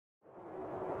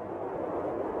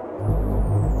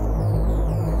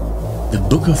The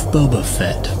Book of Boba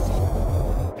Fett.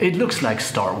 It looks like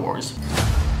Star Wars.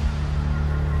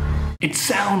 It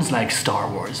sounds like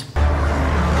Star Wars.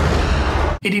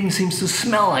 It even seems to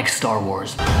smell like Star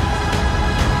Wars.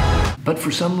 But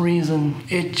for some reason,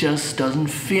 it just doesn't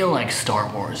feel like Star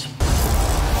Wars.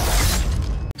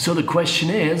 So the question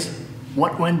is,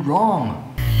 what went wrong?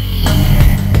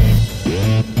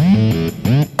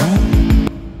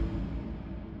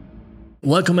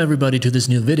 Welcome everybody to this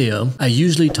new video. I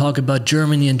usually talk about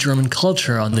Germany and German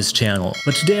culture on this channel,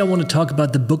 but today I want to talk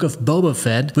about the Book of Boba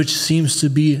Fett, which seems to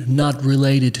be not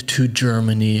related to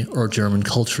Germany or German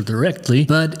culture directly,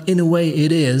 but in a way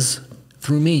it is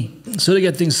through me. So to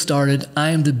get things started, I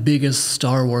am the biggest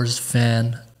Star Wars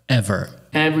fan ever.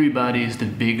 Everybody's the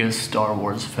biggest Star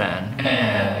Wars fan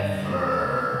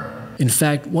ever. In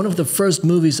fact, one of the first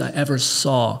movies I ever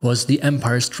saw was The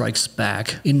Empire Strikes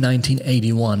Back in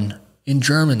 1981. In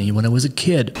Germany when I was a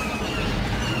kid.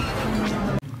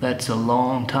 That's a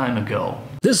long time ago.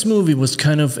 This movie was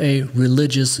kind of a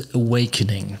religious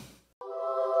awakening.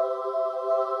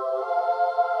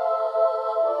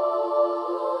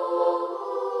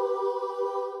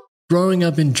 Growing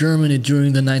up in Germany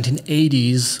during the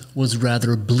 1980s was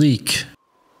rather bleak.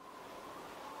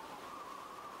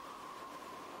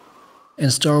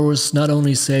 And Star Wars not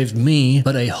only saved me,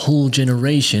 but a whole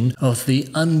generation of the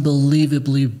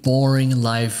unbelievably boring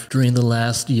life during the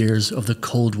last years of the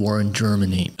Cold War in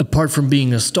Germany. Apart from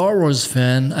being a Star Wars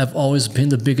fan, I've always been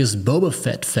the biggest Boba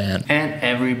Fett fan. And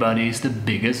everybody's the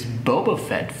biggest Boba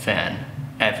Fett fan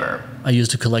ever. I used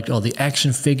to collect all the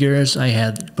action figures. I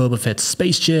had Boba Fett's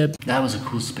spaceship. That was a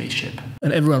cool spaceship.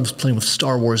 And everyone was playing with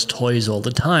Star Wars toys all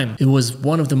the time. It was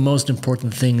one of the most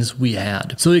important things we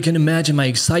had. So you can imagine my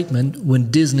excitement when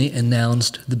Disney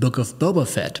announced the Book of Boba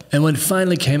Fett. And when it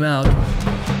finally came out,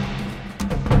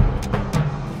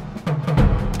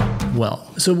 well,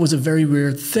 so it was a very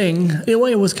weird thing. In a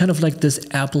way, it was kind of like this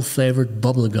apple-flavored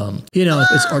bubblegum. You know,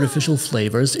 it's artificial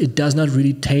flavors. It does not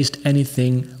really taste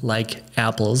anything like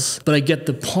apples. But I get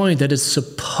the point that it's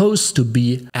supposed to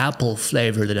be apple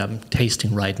flavor that I'm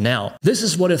tasting right now. This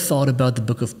is what I thought about the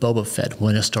Book of Boba Fett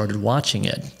when I started watching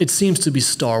it. It seems to be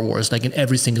Star Wars, like in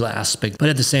every single aspect, but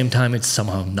at the same time, it's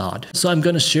somehow not. So I'm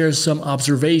gonna share some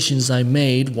observations I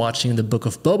made watching the Book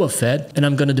of Boba Fett, and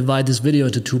I'm gonna divide this video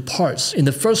into two parts. In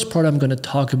the first part, I'm gonna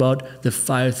talk about the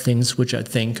 5 things which I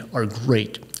think are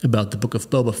great about the Book of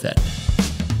Boba Fett.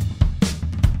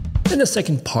 In the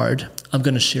second part, I'm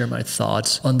going to share my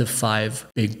thoughts on the 5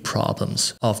 big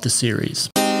problems of the series.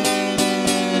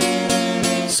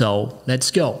 So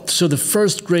let's go. So the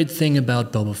first great thing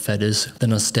about Boba Fett is the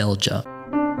nostalgia.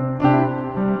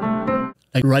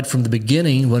 Like right from the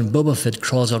beginning, when Boba Fett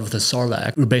crawls out of the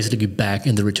Sarlacc, we're basically back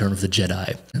in the Return of the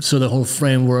Jedi. So the whole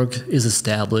framework is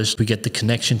established, we get the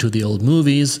connection to the old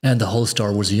movies and the whole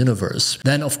Star Wars universe.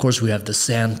 Then of course we have the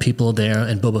Sand People there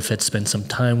and Boba Fett spends some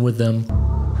time with them.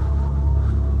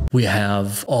 We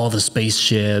have all the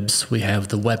spaceships, we have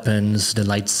the weapons, the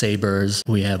lightsabers,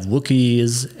 we have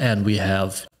Wookiees, and we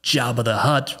have Jabba the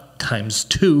Hutt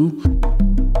 ×2.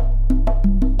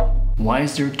 Why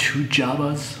is there 2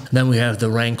 Jabbas? Then we have the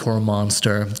Rancor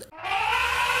monster.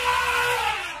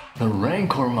 The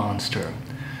Rancor monster.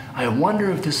 I wonder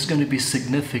if this is going to be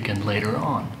significant later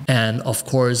on. And of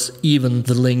course, even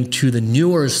the link to the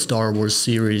newer Star Wars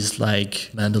series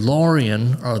like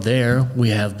Mandalorian are there. We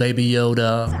have Baby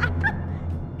Yoda.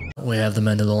 We have the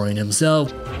Mandalorian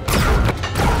himself.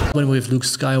 When we have Luke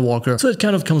Skywalker. So it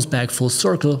kind of comes back full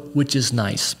circle, which is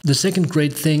nice. The second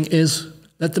great thing is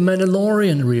that the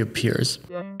Mandalorian reappears.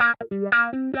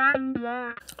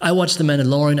 I watched The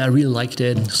Mandalorian, I really liked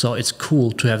it, so it's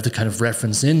cool to have the kind of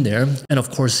reference in there. And of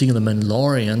course seeing The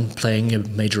Mandalorian playing a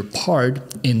major part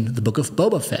in the Book of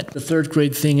Boba Fett. The third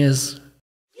great thing is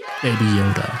Baby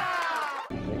Yoda.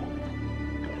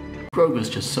 Grogu's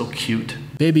just so cute.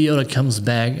 Baby Yoda comes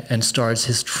back and starts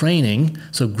his training.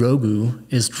 So Grogu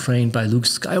is trained by Luke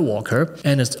Skywalker.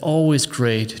 And it's always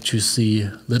great to see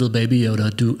little Baby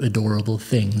Yoda do adorable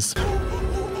things.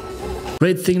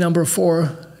 Great thing number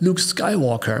 4, Luke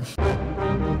Skywalker.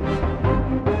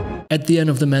 At the end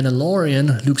of The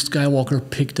Mandalorian, Luke Skywalker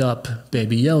picked up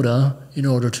Baby Yoda in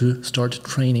order to start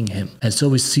training him. And so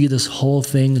we see this whole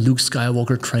thing, Luke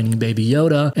Skywalker training Baby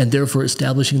Yoda, and therefore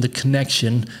establishing the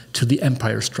connection to The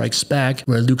Empire Strikes Back,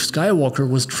 where Luke Skywalker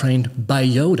was trained by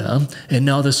Yoda, and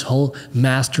now this whole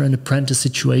master and apprentice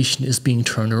situation is being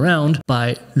turned around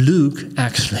by Luke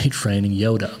actually training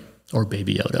Yoda. Or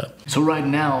Baby Yoda. So right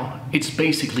now, it's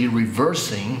basically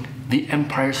reversing The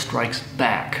Empire Strikes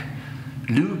Back.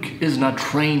 Luke is not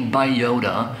trained by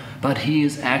Yoda, but he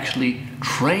is actually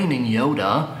training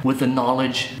Yoda with the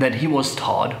knowledge that he was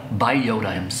taught by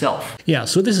Yoda himself. Yeah,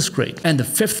 so this is great. And the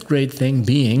fifth great thing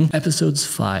being episodes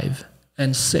 5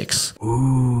 and 6.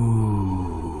 Ooh.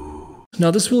 Now,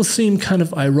 this will seem kind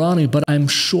of ironic, but I'm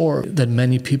sure that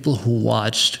many people who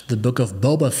watched the Book of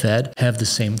Boba Fett have the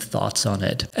same thoughts on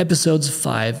it. Episodes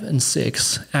 5 and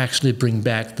 6 actually bring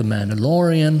back the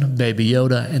Mandalorian, Baby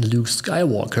Yoda, and Luke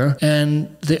Skywalker,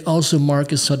 and they also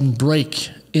mark a sudden break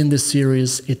in the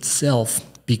series itself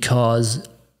because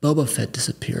Boba Fett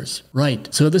disappears.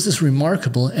 Right, so this is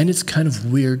remarkable, and it's kind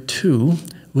of weird too,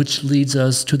 which leads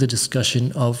us to the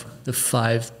discussion of the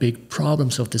 5 big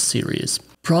problems of the series.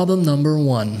 Problem number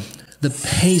 1, the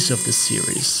pace of the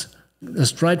series.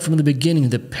 Just right from the beginning,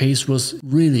 the pace was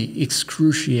really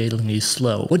excruciatingly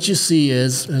slow. What you see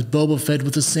is Boba Fett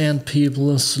with the Sand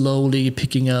People slowly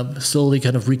picking up, slowly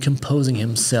kind of recomposing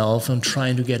himself and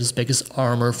trying to get back his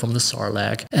armor from the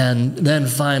Sarlacc. And then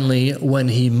finally, when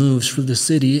he moves through the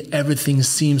city, everything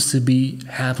seems to be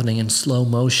happening in slow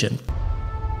motion.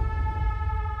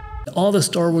 All the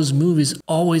Star Wars movies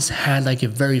always had like a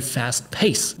very fast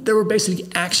pace. They were basically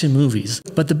action movies.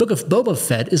 But the Book of Boba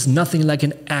Fett is nothing like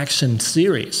an action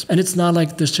series. And it's not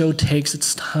like the show takes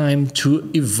its time to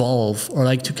evolve or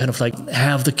like to kind of like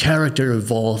have the character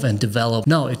evolve and develop.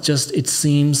 No, it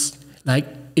seems like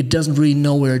it doesn't really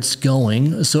know where it's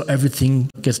going, so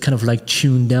everything gets kind of like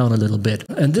tuned down a little bit.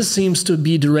 And this seems to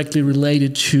be directly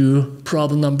related to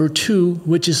problem number 2,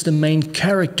 which is the main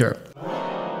character.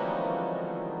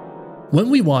 When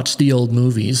we watched the old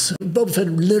movies, Boba Fett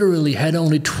literally had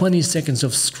only 20 seconds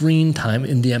of screen time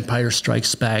in The Empire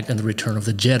Strikes Back and The Return of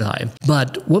the Jedi.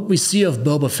 But what we see of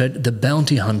Boba Fett, the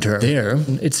bounty hunter, there,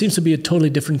 it seems to be a totally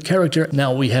different character.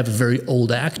 Now we have a very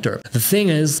old actor. The thing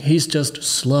is, he's just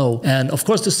slow. And of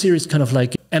course, the series kind of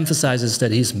like emphasizes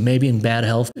that he's maybe in bad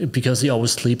health because he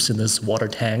always sleeps in this water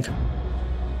tank.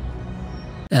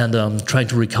 And trying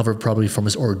to recover probably from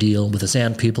his ordeal with the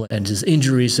Sand People and his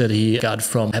injuries that he got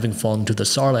from having fallen to the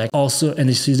Sarlacc. Also, and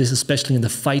you see this especially in the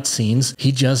fight scenes,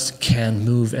 he just can't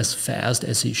move as fast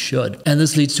as he should. And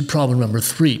this leads to problem number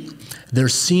 3. There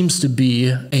seems to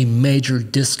be a major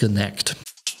disconnect.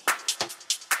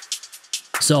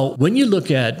 So when you look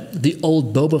at the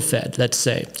old Boba Fett,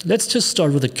 let's just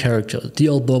start with the character. The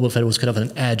old Boba Fett was kind of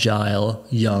an agile,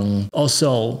 young,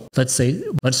 also, let's say,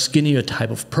 much skinnier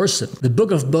type of person. The Book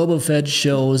of Boba Fett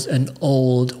shows an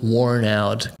old, worn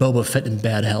out Boba Fett in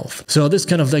bad health. So this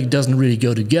kind of like doesn't really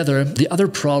go together. The other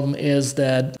problem is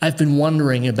that I've been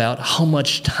wondering about how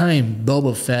much time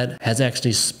Boba Fett has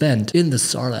actually spent in the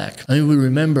Sarlacc. I mean, we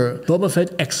remember Boba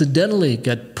Fett accidentally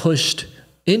got pushed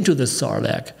into the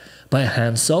Sarlacc by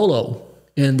Han Solo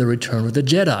in The Return of the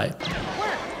Jedi.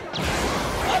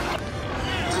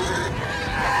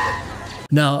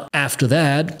 Now, after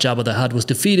that, Jabba the Hutt was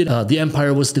defeated, the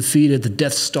Empire was defeated, the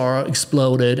Death Star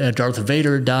exploded, and Darth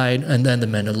Vader died, and then the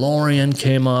Mandalorian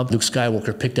came up. Luke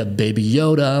Skywalker picked up Baby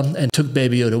Yoda and took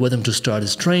Baby Yoda with him to start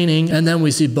his training, and then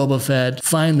we see Boba Fett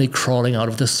finally crawling out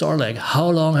of the Sarlacc. How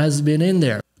long has he been in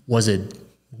there? Was it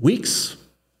weeks?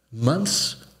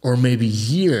 Months? Or maybe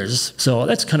years. So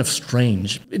that's kind of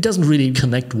strange. It doesn't really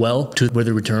connect well to where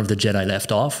the Return of the Jedi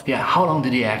left off. Yeah, how long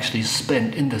did he actually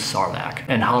spend in the Sarlacc?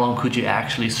 And how long could you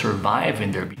actually survive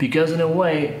in there? Because in a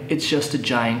way, it's just a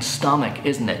giant stomach,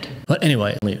 isn't it? But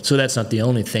anyway, so that's not the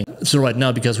only thing. So right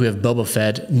now, because we have Boba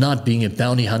Fett not being a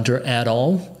bounty hunter at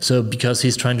all, so because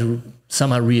he's trying to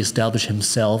somehow reestablish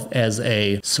himself as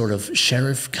a sort of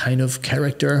sheriff kind of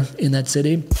character in that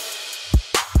city.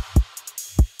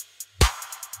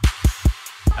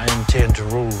 I intend to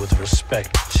rule with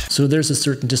respect. So there's a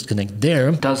certain disconnect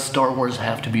there. Does Star Wars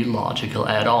have to be logical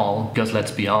at all? Because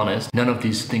let's be honest, none of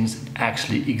these things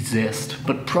actually exist.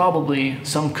 But probably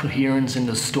some coherence in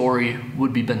the story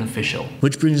would be beneficial.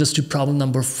 Which brings us to problem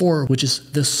number 4, which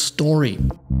is the story.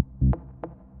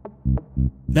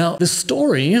 Now, the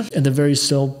story and the very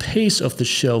slow pace of the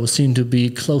show seem to be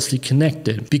closely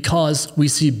connected because we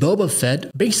see Boba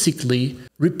Fett basically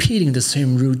repeating the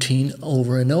same routine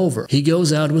over and over. He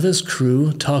goes out with his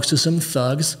crew, talks to some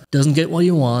thugs, doesn't get what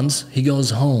he wants, he goes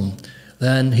home.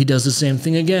 Then he does the same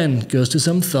thing again, goes to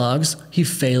some thugs, he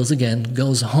fails again,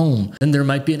 goes home. Then there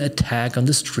might be an attack on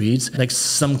the streets, like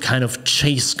some kind of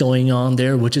chase going on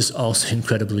there, which is also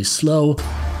incredibly slow.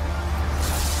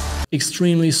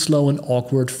 Extremely slow and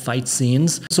awkward fight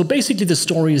scenes. So basically the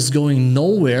story is going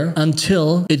nowhere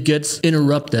until it gets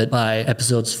interrupted by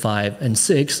episodes 5 and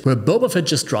 6, where Boba Fett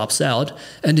just drops out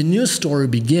and a new story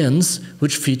begins,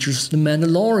 which features the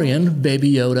Mandalorian,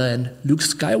 Baby Yoda, and Luke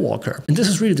Skywalker. And this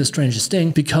is really the strangest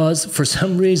thing because for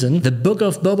some reason, the Book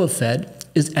of Boba Fett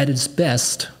is at its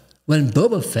best when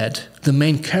Boba Fett, the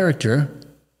main character,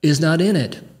 is not in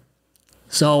it.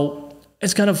 So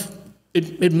it's kind of,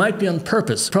 it might be on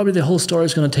purpose. Probably the whole story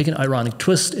is going to take an ironic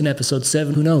twist in episode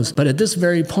 7, who knows. But at this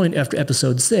very point after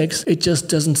episode 6, it just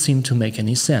doesn't seem to make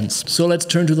any sense. So let's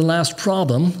turn to the last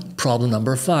problem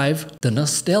number 5, the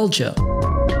nostalgia.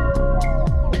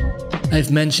 I've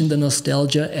mentioned the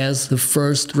nostalgia as the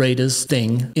first greatest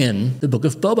thing in the Book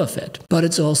of Boba Fett, but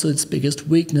it's also its biggest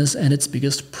weakness and its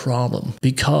biggest problem,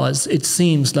 because it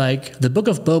seems like the Book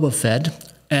of Boba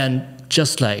Fett, and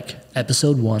just like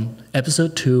episode 1,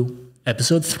 episode 2,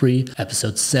 episode 3,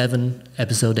 episode 7,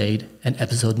 episode 8, and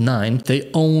episode 9,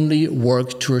 they only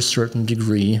work to a certain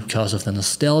degree because of the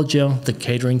nostalgia, the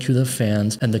catering to the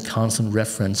fans, and the constant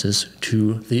references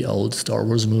to the old Star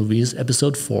Wars movies,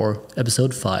 episode 4,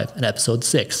 episode 5, and episode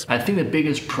 6. I think the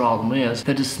biggest problem is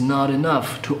that it's not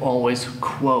enough to always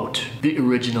quote the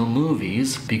original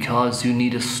movies, because you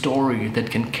need a story that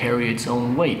can carry its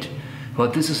own weight.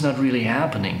 But this is not really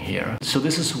happening here. So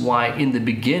this is why in the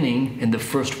beginning, in the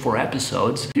first 4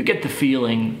 episodes, you get the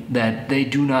feeling that they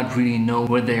do not really know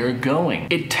where they're going.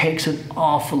 It takes an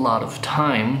awful lot of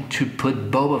time to put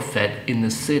Boba Fett in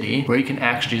the city where he can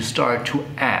actually start to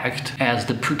act as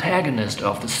the protagonist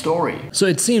of the story. So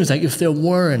it seems like if there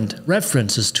weren't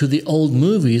references to the old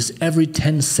movies every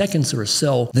 10 seconds or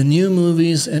so, the new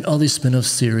movies and all these spin-off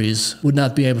series would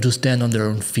not be able to stand on their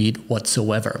own feet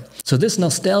whatsoever. So this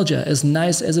nostalgia, as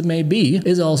nice as it may be,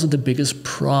 is also the biggest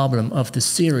problem of the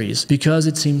series, because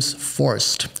it seems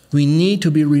forced. We need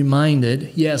to be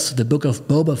reminded, yes, the Book of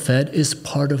Boba Fett is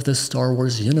part of the Star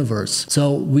Wars universe.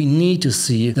 So we need to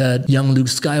see that young Luke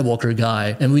Skywalker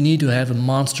guy, and we need to have a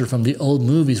monster from the old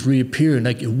movies reappear,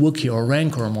 like a Wookiee or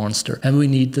Rancor monster. And we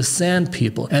need the Sand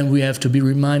People. And we have to be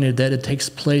reminded that it takes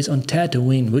place on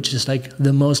Tatooine, which is like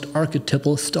the most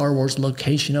archetypal Star Wars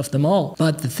location of them all.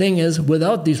 But the thing is,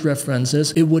 without these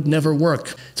references, it would never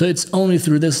work. So it's only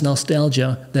through this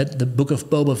nostalgia that the Book of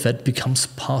Boba Fett becomes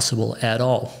possible at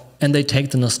all. And they take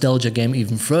the nostalgia game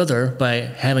even further by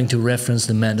having to reference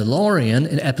The Mandalorian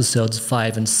in episodes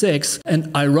 5 and 6,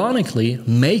 and ironically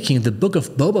making the Book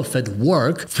of Boba Fett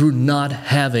work through not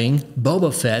having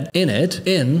Boba Fett in it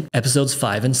in episodes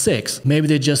 5 and 6. Maybe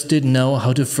they just didn't know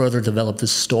how to further develop the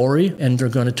story, and they're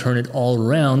going to turn it all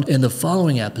around in the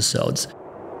following episodes.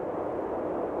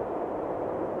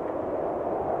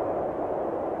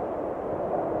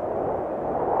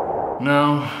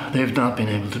 No, they've not been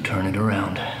able to turn it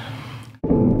around.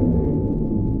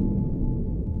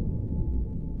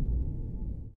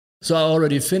 So I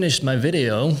already finished my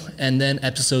video, and then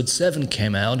episode 7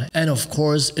 came out, and of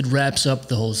course it wraps up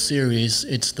the whole series.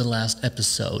 It's the last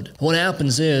episode. What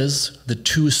happens is the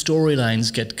 2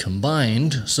 storylines get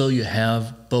combined, so you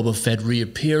have Boba Fett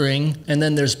reappearing, and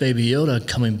then there's Baby Yoda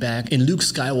coming back in Luke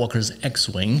Skywalker's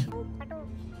X-Wing.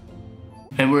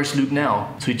 And where's Luke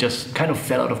now? So he just kind of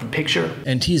fell out of the picture?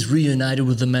 And he's reunited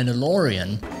with the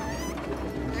Mandalorian.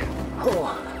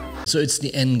 So it's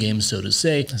the end game, so to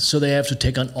say. So they have to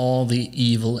take on all the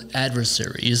evil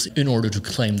adversaries in order to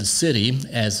claim the city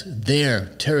as their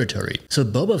territory. So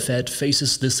Boba Fett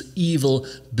faces this evil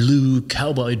blue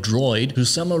cowboy droid who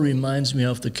somehow reminds me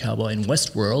of the cowboy in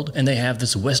Westworld, and they have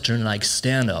this Western-like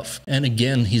standoff. And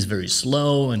again, he's very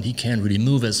slow and he can't really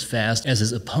move as fast as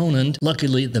his opponent.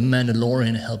 Luckily, the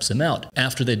Mandalorian helps him out.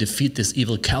 After they defeat this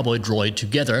evil cowboy droid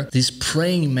together, these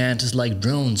praying mantis-like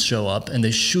drones show up and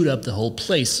they shoot up the whole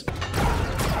place.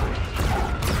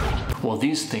 Well,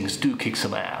 these things do kick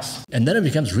some ass. And then it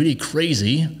becomes really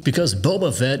crazy because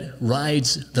Boba Fett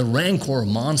rides the Rancor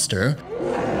monster.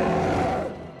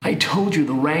 I told you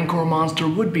the Rancor monster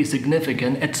would be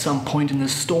significant at some point in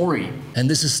this story. And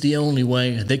this is the only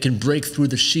way they can break through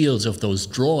the shields of those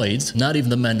droids. Not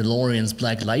even the Mandalorian's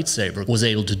black lightsaber was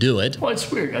able to do it. Well,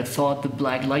 it's weird. I thought the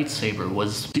black lightsaber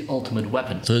was the ultimate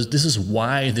weapon. So this is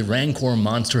why the Rancor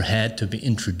monster had to be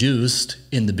introduced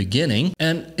in the beginning.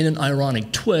 And in an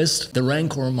ironic twist, the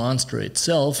Rancor monster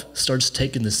itself starts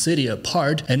taking the city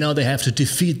apart, and now they have to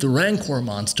defeat the Rancor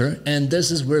monster. And this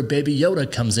is where Baby Yoda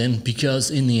comes in, because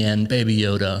in the end, Baby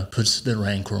Yoda puts the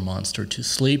Rancor monster to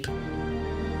sleep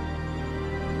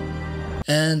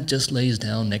and just lays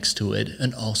down next to it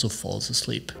and also falls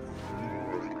asleep.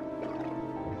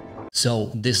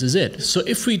 So this is it. So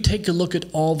if we take a look at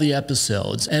all the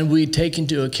episodes and we take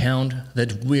into account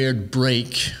that weird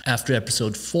break after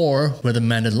episode 4 where the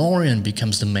Mandalorian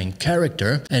becomes the main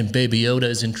character and Baby Yoda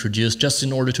is introduced just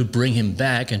in order to bring him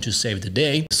back and to save the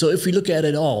day. So if we look at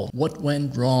it all, what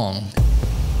went wrong?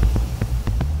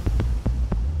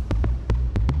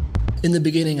 In the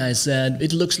beginning I said,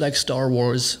 it looks like Star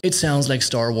Wars, it sounds like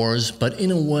Star Wars, but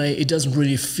in a way it doesn't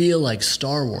really feel like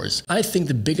Star Wars. I think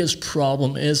the biggest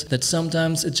problem is that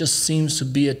sometimes it just seems to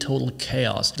be a total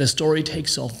chaos. The story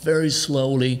takes off very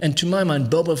slowly, and to my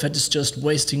mind Boba Fett is just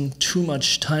wasting too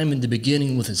much time in the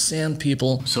beginning with the Sand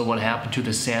People. So what happened to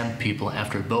the Sand People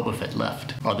after Boba Fett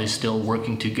left? Are they still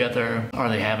working together? Are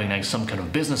they having like some kind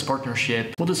of business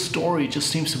partnership? Well, the story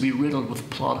just seems to be riddled with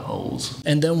plot holes.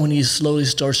 And then when he slowly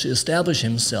starts to establish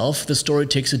himself, the story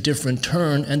takes a different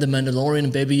turn and the Mandalorian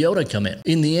and Baby Yoda come in.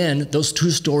 In the end, those two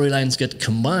storylines get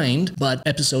combined, but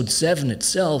episode 7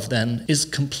 itself then is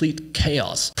complete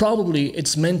chaos. Probably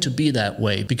it's meant to be that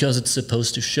way because it's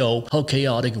supposed to show how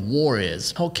chaotic war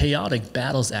is, how chaotic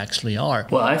battles actually are.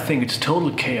 Well, I think it's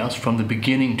total chaos from the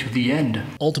beginning to the end.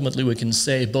 Ultimately, we can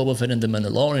say Boba Fett and the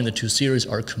Mandalorian, the two series,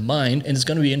 are combined, and it's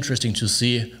going to be interesting to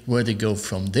see where they go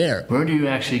from there. Where do you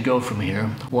actually go from here?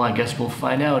 Well, I guess we'll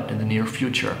find out in the near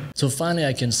future. So finally,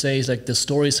 I can say like the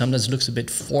story sometimes looks a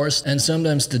bit forced, and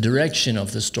sometimes the direction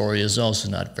of the story is also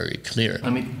not very clear.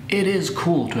 I mean, it is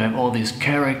cool to have all these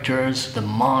characters, the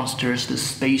monsters, the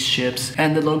spaceships,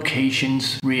 and the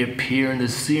locations reappear in the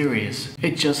series.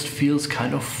 It just feels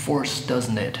kind of forced,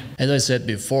 doesn't it? As I said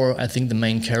before, I think the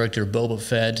main character Boba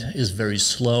Fett is very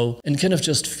slow and kind of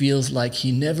just feels like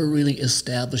he never really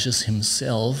establishes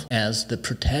himself as the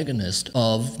protagonist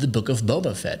of the Book of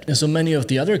Boba Fett. And so many of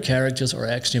the other characters are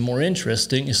actually more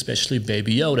interesting, especially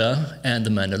Baby Yoda and the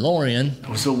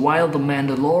Mandalorian. So while the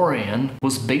Mandalorian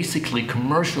was basically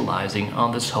commercializing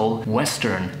on this whole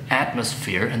Western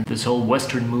atmosphere and this whole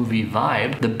Western movie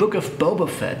vibe, the Book of Boba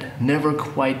Fett never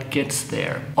quite gets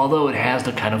there. Although it has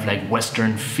the kind of like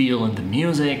Western feel in the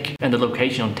music, and the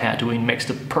location on Tatooine makes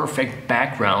the perfect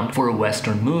background for a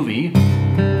Western movie.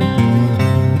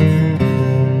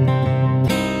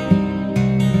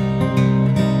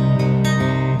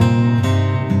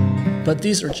 But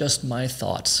these are just my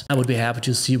thoughts. I would be happy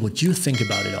to see what you think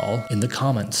about it all in the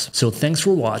comments. So thanks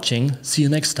for watching, see you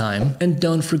next time, and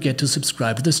don't forget to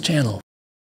subscribe to this channel.